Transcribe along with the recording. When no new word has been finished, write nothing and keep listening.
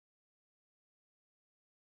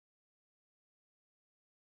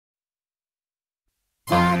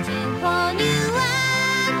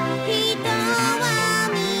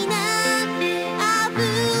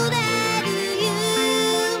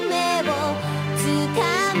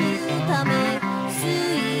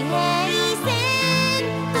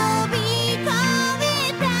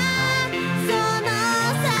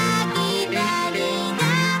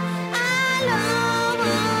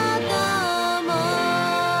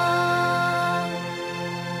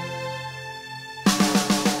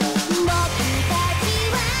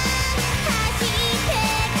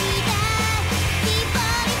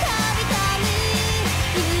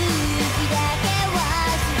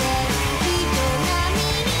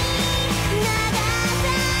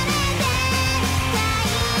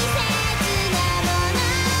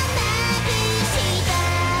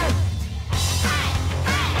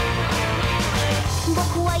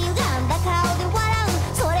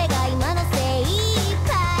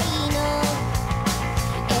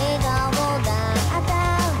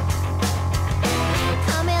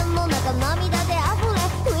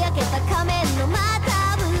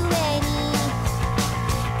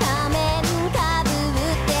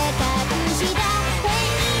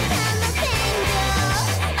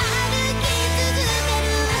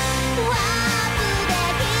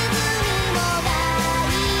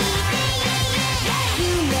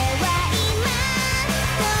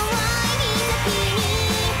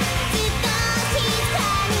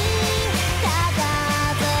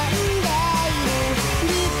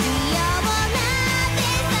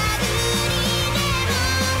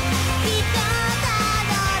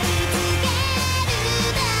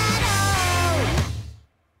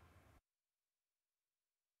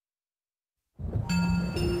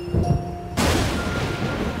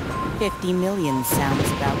50 million sounds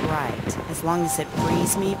about right. As long as it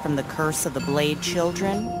frees me from the curse of the Blade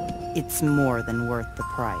Children, it's more than worth the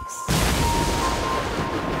price.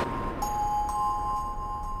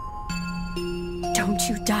 Don't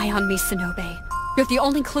you die on me, Sonobe. You're the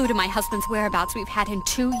only clue to my husband's whereabouts we've had in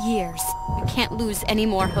 2 years. We can't lose any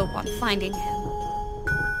more hope on finding him.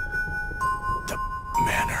 The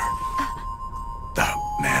Manor of Death.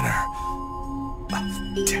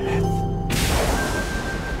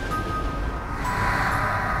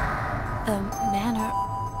 The Manor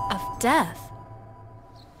of Death?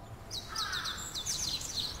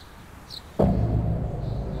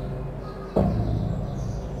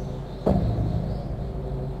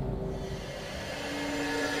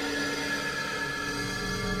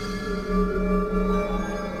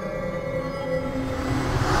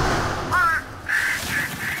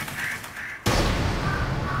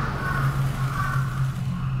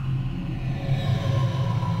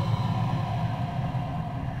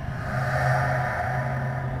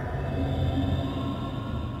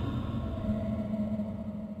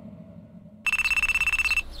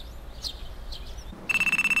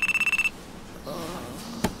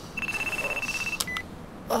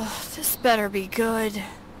 Oh, this better be good.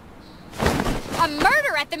 A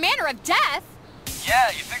murder at the Manor of Death? Yeah,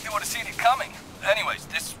 you'd think they would have seen it coming. Anyways,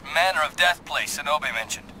 this Manor of Death place Sonobe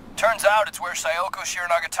mentioned. Turns out it's where Sayoko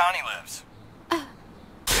Shiranagatani lives.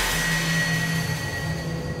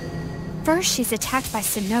 First she's attacked by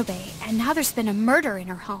Sonobe, and now there's been a murder in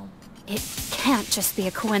her home. It can't just be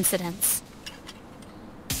a coincidence.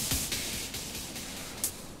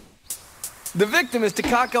 The victim is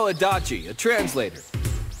Takako Adachi, a translator.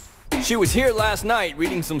 She was here last night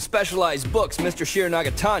reading some specialized books Mr.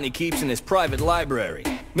 Shiranagatani keeps in his private library.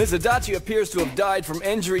 Ms. Adachi appears to have died from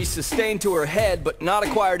injuries sustained to her head but not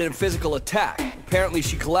acquired in a physical attack. Apparently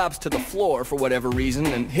she collapsed to the floor for whatever reason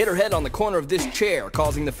and hit her head on the corner of this chair,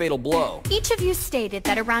 causing the fatal blow. Each of you stated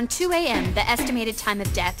that around 2 a.m., the estimated time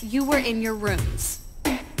of death, you were in your rooms.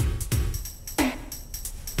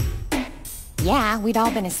 Yeah, we'd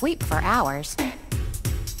all been asleep for hours.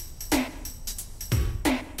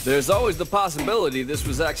 There's always the possibility this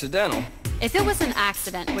was accidental. If it was an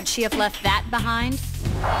accident, would she have left that behind?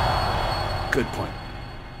 Good point.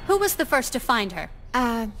 Who was the first to find her?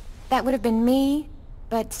 That would have been me,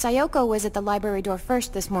 but Sayoko was at the library door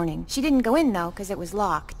first this morning. She didn't go in, though, because it was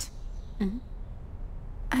locked. Mm-hmm.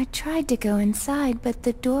 I tried to go inside, but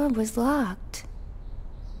the door was locked.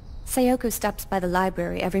 Sayoko stops by the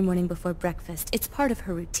library every morning before breakfast. It's part of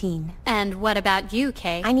her routine. And what about you,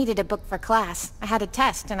 Kay? I needed a book for class. I had a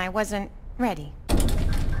test, and I wasn't ready.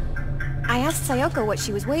 I asked Sayoko what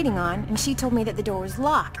she was waiting on, and she told me that the door was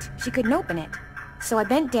locked. She couldn't open it. So I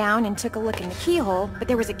bent down and took a look in the keyhole, but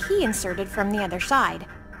there was a key inserted from the other side.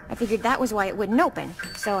 I figured that was why it wouldn't open,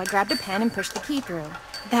 so I grabbed a pen and pushed the key through.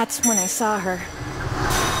 That's when I saw her.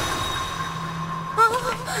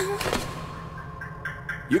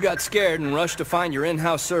 You got scared and rushed to find your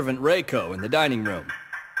in-house servant Reiko in the dining room.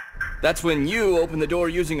 That's when you opened the door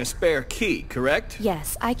using a spare key, correct?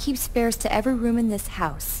 Yes, I keep spares to every room in this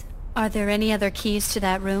house. Are there any other keys to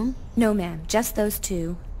that room? No, ma'am. Just those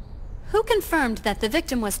two. Who confirmed that the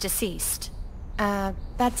victim was deceased?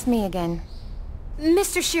 That's me again.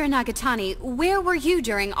 Mr. Shiranagatani, where were you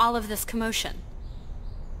during all of this commotion?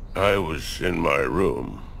 I was in my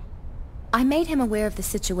room. I made him aware of the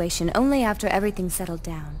situation only after everything settled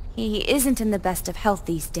down. He isn't in the best of health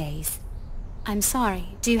these days. I'm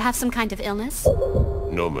sorry. Do you have some kind of illness?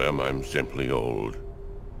 No, ma'am, I'm simply old.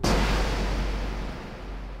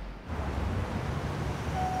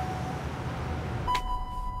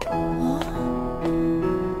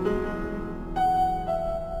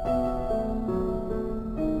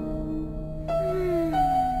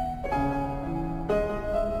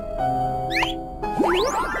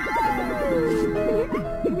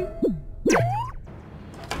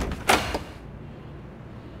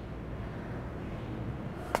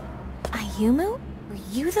 Ayumu? Were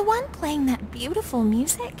you the one playing that beautiful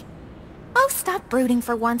music? Oh, stop brooding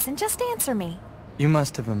for once and just answer me. You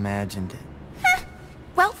must have imagined it.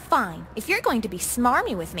 Well, fine. If you're going to be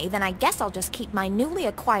smarmy with me, then I guess I'll just keep my newly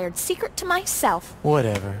acquired secret to myself.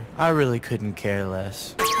 Whatever. I really couldn't care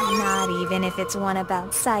less. Not even if it's one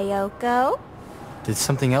about Sayoko. Did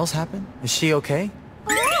something else happen? Is she okay?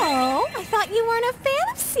 Oh, I thought you weren't a fan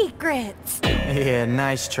of secrets. Yeah,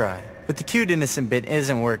 nice try. But the cute innocent bit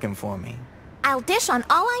isn't working for me. I'll dish on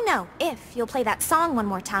all I know, if you'll play that song one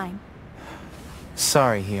more time.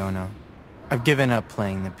 Sorry, Hiono. I've given up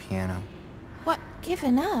playing the piano. What,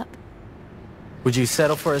 given up? Would you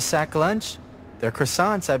settle for a sack lunch? They're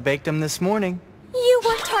croissants. I baked them this morning. You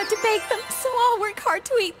worked hard to bake them, so I'll work hard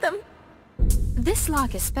to eat them. This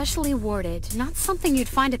lock is specially warded, not something you'd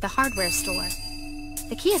find at the hardware store.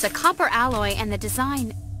 The key is a copper alloy and the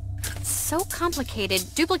design... so complicated,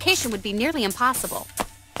 duplication would be nearly impossible.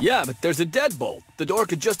 Yeah, but there's a deadbolt. The door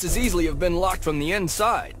could just as easily have been locked from the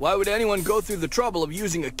inside. Why would anyone go through the trouble of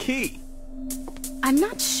using a key? I'm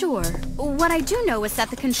not sure. What I do know is that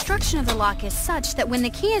the construction of the lock is such that when the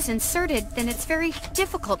key is inserted, then it's very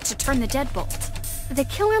difficult to turn the deadbolt. The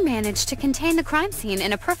killer managed to contain the crime scene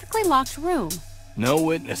in a perfectly locked room. No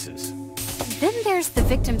witnesses. Then there's the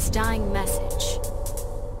victim's dying message.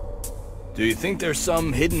 Do you think there's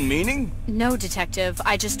some hidden meaning? No, Detective.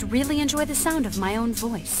 I just really enjoy the sound of my own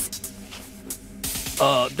voice.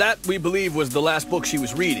 That, we believe, was the last book she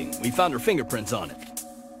was reading. We found her fingerprints on it.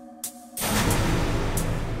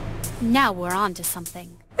 Now we're on to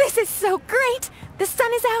something. This is so great! The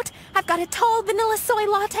sun is out. I've got a tall vanilla soy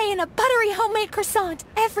latte and a buttery homemade croissant.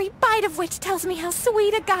 Every bite of which tells me how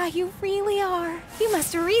sweet a guy you really are. You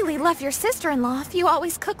must really love your sister-in-law if you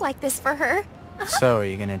always cook like this for her. So, are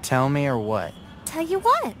you gonna tell me or what? Tell you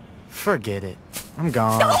what? Forget it. I'm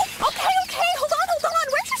gone. No! Okay, hold on.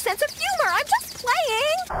 Where's your sense of humor? I'm just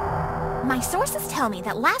playing! My sources tell me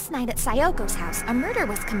that last night at Sayoko's house, a murder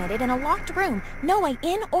was committed in a locked room. No way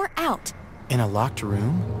in or out. In a locked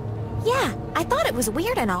room? Yeah, I thought it was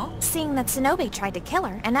weird and all, seeing that Sonobe tried to kill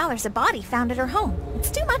her, and now there's a body found at her home. It's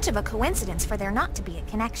too much of a coincidence for there not to be a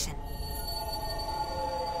connection.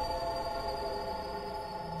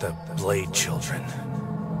 The Blade Children.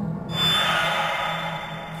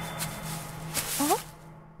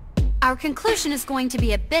 Our conclusion is going to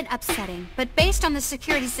be a bit upsetting, but based on the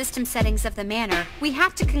security system settings of the manor, we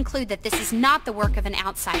have to conclude that this is not the work of an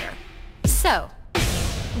outsider. So,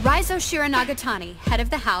 Raizo Shiranagatani, head of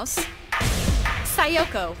the house,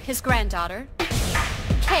 Sayoko, his granddaughter,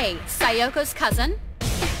 Kei, Sayoko's cousin,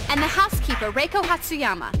 and the housekeeper, Reiko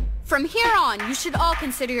Hatsuyama. From here on, you should all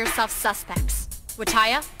consider yourselves suspects.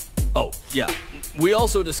 Wataya? Oh, yeah. We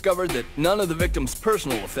also discovered that none of the victim's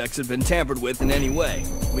personal effects had been tampered with in any way.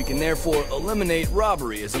 We can therefore eliminate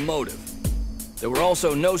robbery as a motive. There were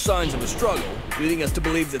also no signs of a struggle, leading us to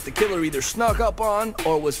believe that the killer either snuck up on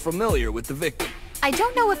or was familiar with the victim. I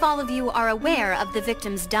don't know if all of you are aware of the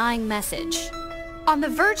victim's dying message. On the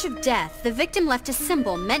verge of death, the victim left a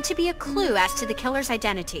symbol meant to be a clue as to the killer's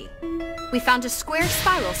identity. We found a square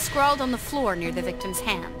spiral scrawled on the floor near the victim's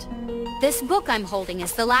hand. This book I'm holding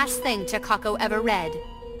is the last thing Takako ever read.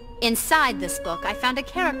 Inside this book, I found a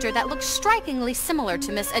character that looks strikingly similar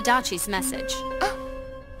to Miss Adachi's message.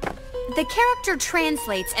 The character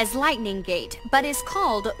translates as Lightning Gate, but is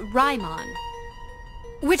called Raimon,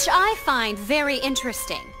 which I find very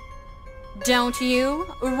interesting. Don't you,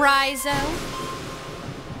 Raizo?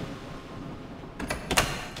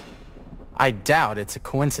 I doubt it's a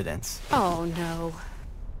coincidence. Oh no.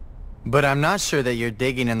 But I'm not sure that you're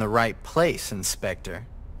digging in the right place, Inspector.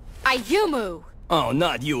 Ayumu! Oh,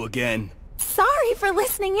 not you again. Sorry for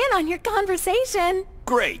listening in on your conversation.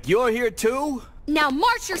 Great, you're here too? Now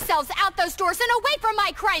march yourselves out those doors and away from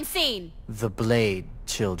my crime scene! The Blade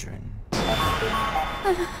Children.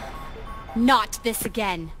 Not this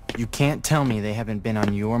again. You can't tell me they haven't been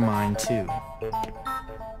on your mind too.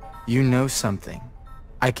 You know something.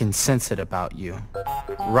 I can sense it about you.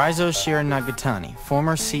 Raizo Shiranagatani,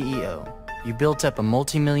 former CEO. You built up a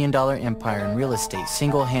multi-million-dollar empire in real estate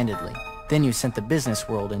single-handedly. Then you sent the business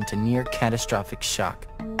world into near-catastrophic shock.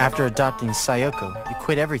 After adopting Sayoko, you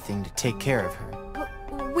quit everything to take care of her.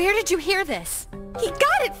 Where did you hear this? He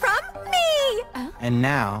got it from me! And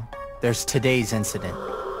now, there's today's incident.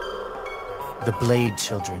 The Blade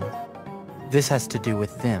Children. This has to do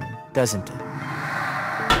with them, doesn't it?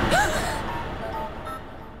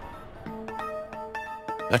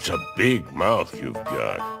 That's a big mouth you've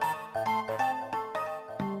got.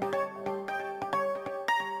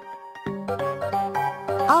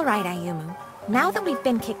 All right, Ayumu. Now that we've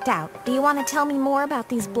been kicked out, do you want to tell me more about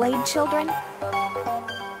these Blade Children?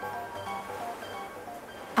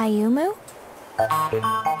 Ayumu?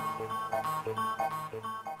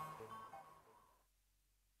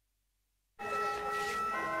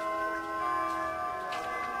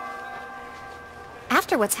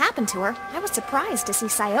 After what's happened to her, I was surprised to see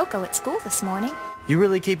Sayoko at school this morning. You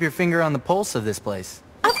really keep your finger on the pulse of this place.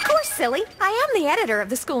 Of course, silly. I am the editor of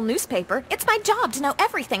the school newspaper. It's my job to know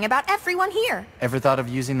everything about everyone here. Ever thought of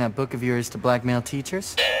using that book of yours to blackmail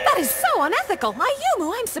teachers? That is so unethical.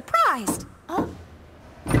 Ayumu, I'm surprised. Oh.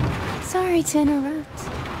 Sorry to interrupt.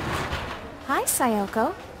 Hi,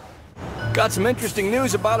 Sayoko. Got some interesting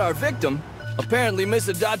news about our victim. Apparently, Miss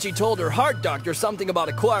Adachi told her heart doctor something about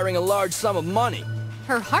acquiring a large sum of money.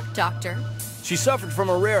 Her heart doctor? She suffered from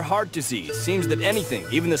a rare heart disease. Seems that anything,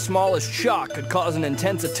 even the smallest shock, could cause an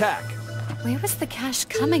intense attack. Where was the cash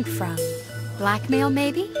coming from? Blackmail,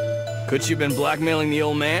 maybe? Could she have been blackmailing the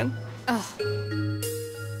old man? Ugh.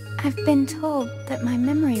 I've been told that my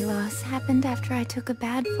memory loss happened after I took a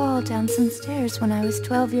bad fall down some stairs when I was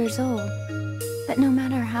 12 years old. But no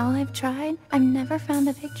matter how I've tried, I've never found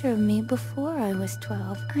a picture of me before I was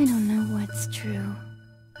 12. I don't know what's true.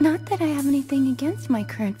 Not that I have anything against my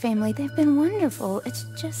current family. They've been wonderful. It's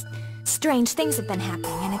just... Strange things have been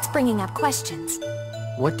happening, and it's bringing up questions.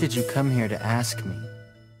 What did you come here to ask me?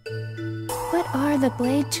 What are the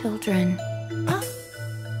Blade Children?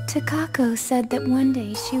 Takako said that one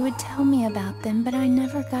day she would tell me about them, but I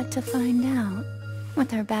never got to find out.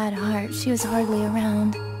 With her bad heart, she was hardly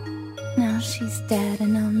around. Now she's dead,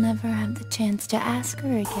 and I'll never have the chance to ask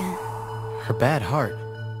her again. Her bad heart?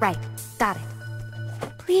 Right, got it.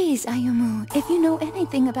 Please, Ayumu, if you know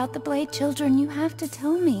anything about the Blade Children, you have to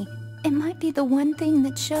tell me. It might be the one thing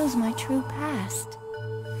that shows my true past.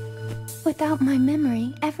 Without my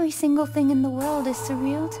memory, every single thing in the world is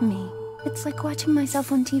surreal to me. It's like watching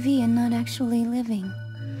myself on TV and not actually living.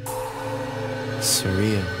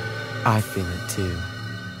 Surreal. I feel it too.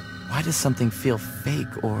 Why does something feel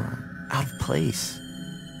fake or out of place?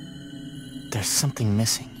 There's something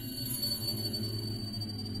missing.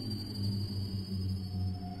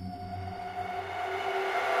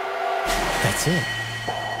 That's it.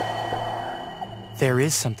 There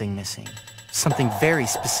is something missing. Something very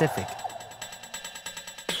specific.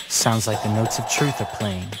 Sounds like the notes of truth are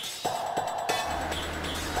playing.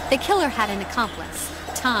 The killer had an accomplice,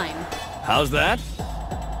 time. How's that?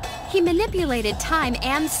 He manipulated time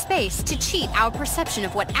and space to cheat our perception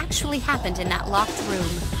of what actually happened in that locked room.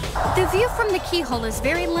 The view from the keyhole is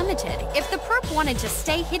very limited. If the perp wanted to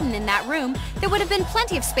stay hidden in that room, there would have been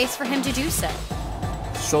plenty of space for him to do so.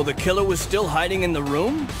 So the killer was still hiding in the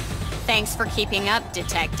room? Thanks for keeping up,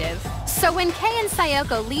 detective. So when Kei and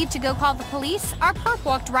Sayoko leave to go call the police, our perp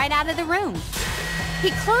walked right out of the room. He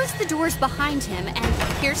closed the doors behind him, and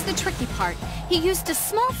here's the tricky part. He used a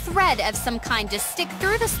small thread of some kind to stick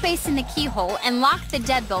through the space in the keyhole and lock the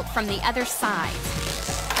deadbolt from the other side.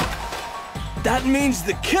 That means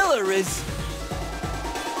the killer is...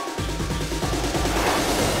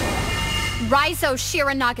 Raizo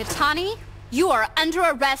Shiranagatani, you are under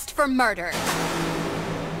arrest for murder.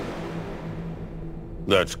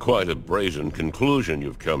 That's quite a brazen conclusion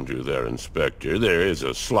you've come to there, Inspector. There is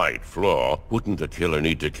a slight flaw. Wouldn't the killer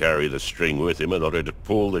need to carry the string with him in order to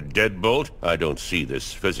pull the deadbolt? I don't see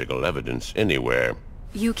this physical evidence anywhere.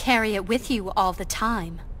 You carry it with you all the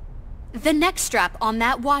time. The neck strap on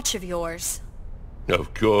that watch of yours.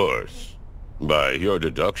 Of course. By your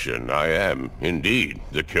deduction, I am, indeed,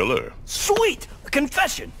 the killer. Sweet! A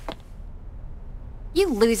confession! You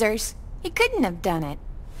losers. He couldn't have done it.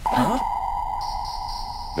 Huh?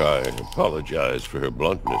 I apologize for her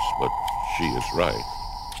bluntness, but she is right.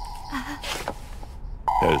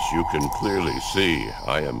 As you can clearly see,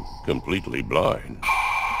 I am completely blind.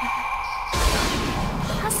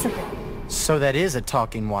 Possible. So that is a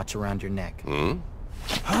talking watch around your neck.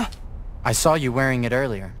 Huh? I saw you wearing it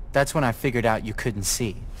earlier. That's when I figured out you couldn't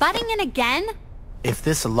see. Butting in again? If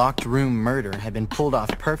this locked room murder had been pulled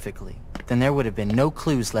off perfectly, then there would have been no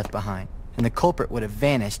clues left behind, and the culprit would have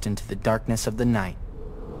vanished into the darkness of the night.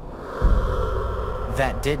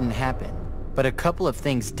 That didn't happen, but a couple of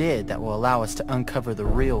things did that will allow us to uncover the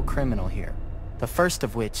real criminal here. The first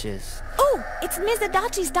of which is... Oh, it's Ms.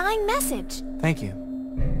 Adachi's dying message. Thank you.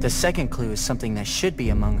 The second clue is something that should be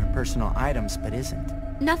among her personal items, but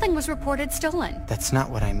isn't. Nothing was reported stolen. That's not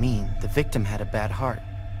what I mean. The victim had a bad heart.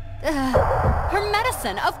 Her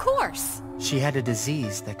medicine, of course. She had a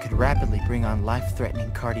disease that could rapidly bring on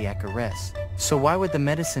life-threatening cardiac arrest. So why would the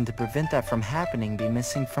medicine to prevent that from happening be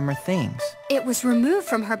missing from her things? It was removed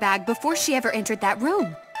from her bag before she ever entered that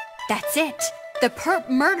room. That's it. The perp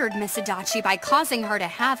murdered Miss Adachi by causing her to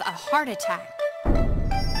have a heart attack.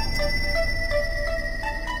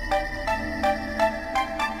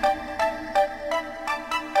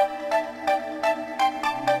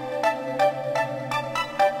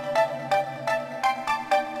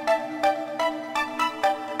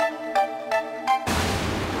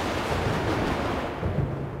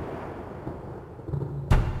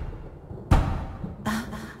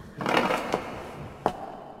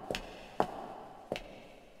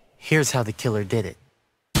 Here's how the killer did it.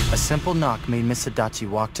 A simple knock made Miss Adachi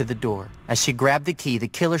walk to the door. As she grabbed the key, the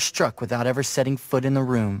killer struck without ever setting foot in the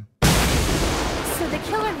room. So the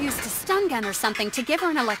killer used a stun gun or something to give her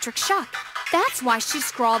an electric shock. That's why she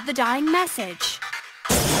scrawled the dying message.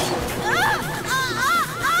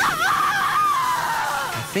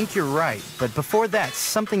 I think you're right, but before that,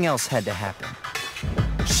 something else had to happen.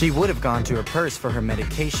 She would have gone to her purse for her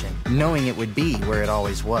medication, knowing it would be where it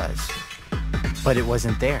always was. But it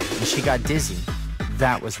wasn't there, and she got dizzy.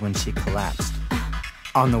 That was when she collapsed.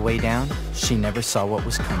 On the way down, she never saw what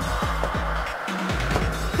was coming.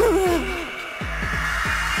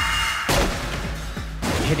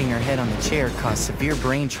 Hitting her head on the chair caused severe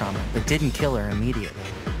brain trauma, but didn't kill her immediately.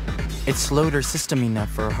 It slowed her system enough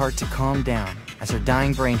for her heart to calm down, as her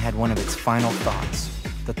dying brain had one of its final thoughts.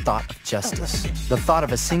 The thought of justice. The thought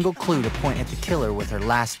of a single clue to point at the killer with her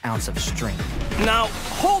last ounce of strength. Now,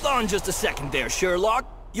 hold on just a second there, Sherlock.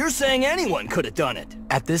 You're saying anyone could have done it.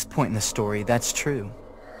 At this point in the story, that's true.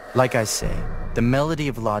 Like I say, the melody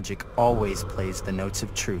of logic always plays the notes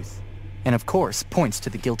of truth. And of course, points to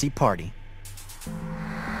the guilty party.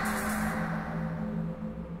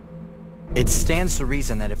 It stands to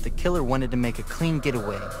reason that if the killer wanted to make a clean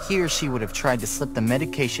getaway, he or she would have tried to slip the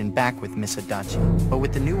medication back with Miss Adachi. But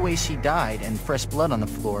with the new way she died and fresh blood on the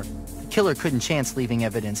floor, the killer couldn't chance leaving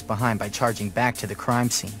evidence behind by charging back to the crime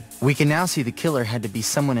scene. We can now see the killer had to be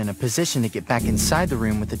someone in a position to get back inside the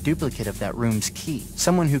room with a duplicate of that room's key.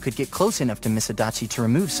 Someone who could get close enough to Miss Adachi to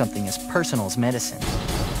remove something as personal as medicine.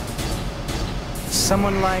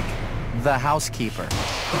 Someone like the housekeeper.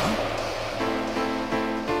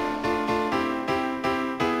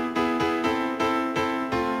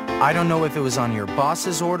 I don't know if it was on your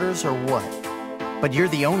boss's orders or what, but you're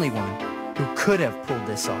the only one who could have pulled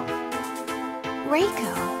this off.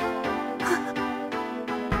 Reiko.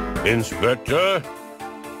 Inspector?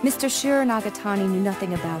 Mr. Shiro Nagatani knew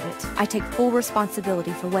nothing about it. I take full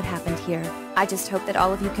responsibility for what happened here. I just hope that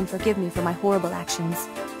all of you can forgive me for my horrible actions.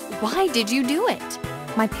 Why did you do it?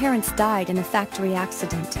 My parents died in a factory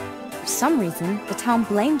accident. For some reason, the town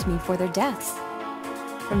blamed me for their deaths.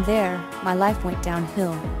 From there, my life went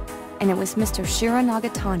downhill. And it was Mr. Shiro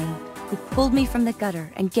Nagatani who pulled me from the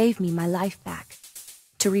gutter and gave me my life back.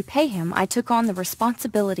 To repay him, I took on the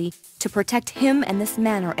responsibility to protect him and this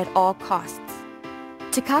manor at all costs.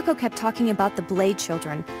 Takako kept talking about the Blade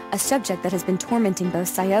Children, a subject that has been tormenting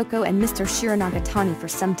both Sayoko and Mr. Shiro Nagatani for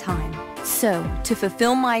some time. So, to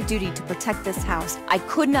fulfill my duty to protect this house, I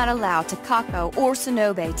could not allow Takako or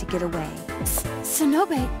Sonobe to get away.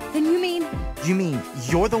 Sonobe? Then you mean... You mean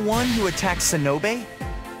you're the one who attacked Sonobe?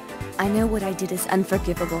 I know what I did is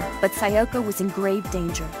unforgivable, but Sayoko was in grave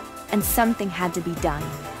danger, and something had to be done.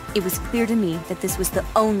 It was clear to me that this was the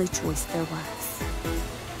only choice there was.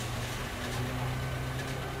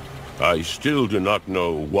 I still do not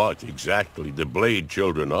know what exactly the Blade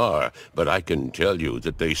Children are, but I can tell you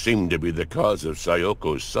that they seem to be the cause of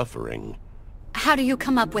Sayoko's suffering. How do you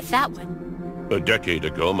come up with that one? A decade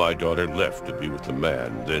ago, my daughter left to be with a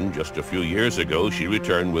man. Then, just a few years ago, she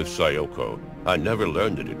returned with Sayoko. I never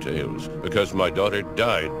learned the details, because my daughter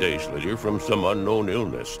died days later from some unknown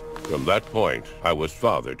illness. From that point, I was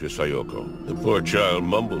father to Sayoko. The poor child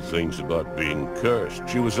mumbled things about being cursed.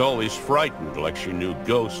 She was always frightened, like she knew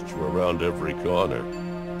ghosts were around every corner.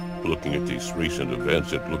 Looking at these recent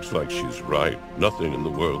events, it looks like she's right. Nothing in the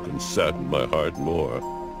world can sadden my heart more.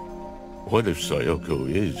 What if Sayoko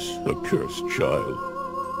is a cursed child?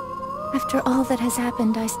 After all that has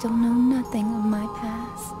happened, I still know nothing of my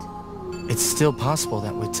past. It's still possible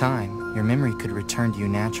that with time, your memory could return to you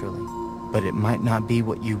naturally. But it might not be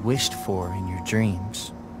what you wished for in your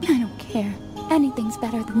dreams. I don't care. Anything's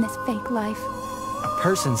better than this fake life. A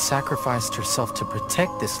person sacrificed herself to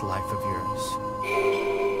protect this life of yours.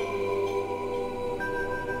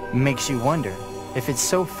 Makes you wonder, if it's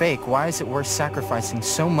so fake, why is it worth sacrificing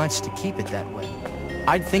so much to keep it that way?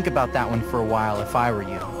 I'd think about that one for a while if I were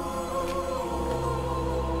you.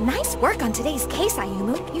 Nice work on today's case,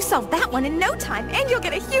 Ayumu. You solved that one in no time, and you'll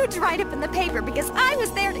get a huge write-up in the paper because I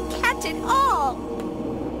was there to catch it all!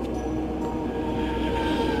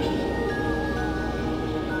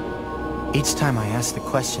 Each time I ask the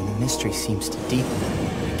question, the mystery seems to deepen.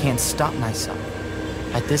 I can't stop myself.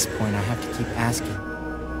 At this point, I have to keep asking,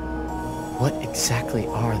 what exactly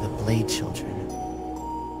are the Blade Children?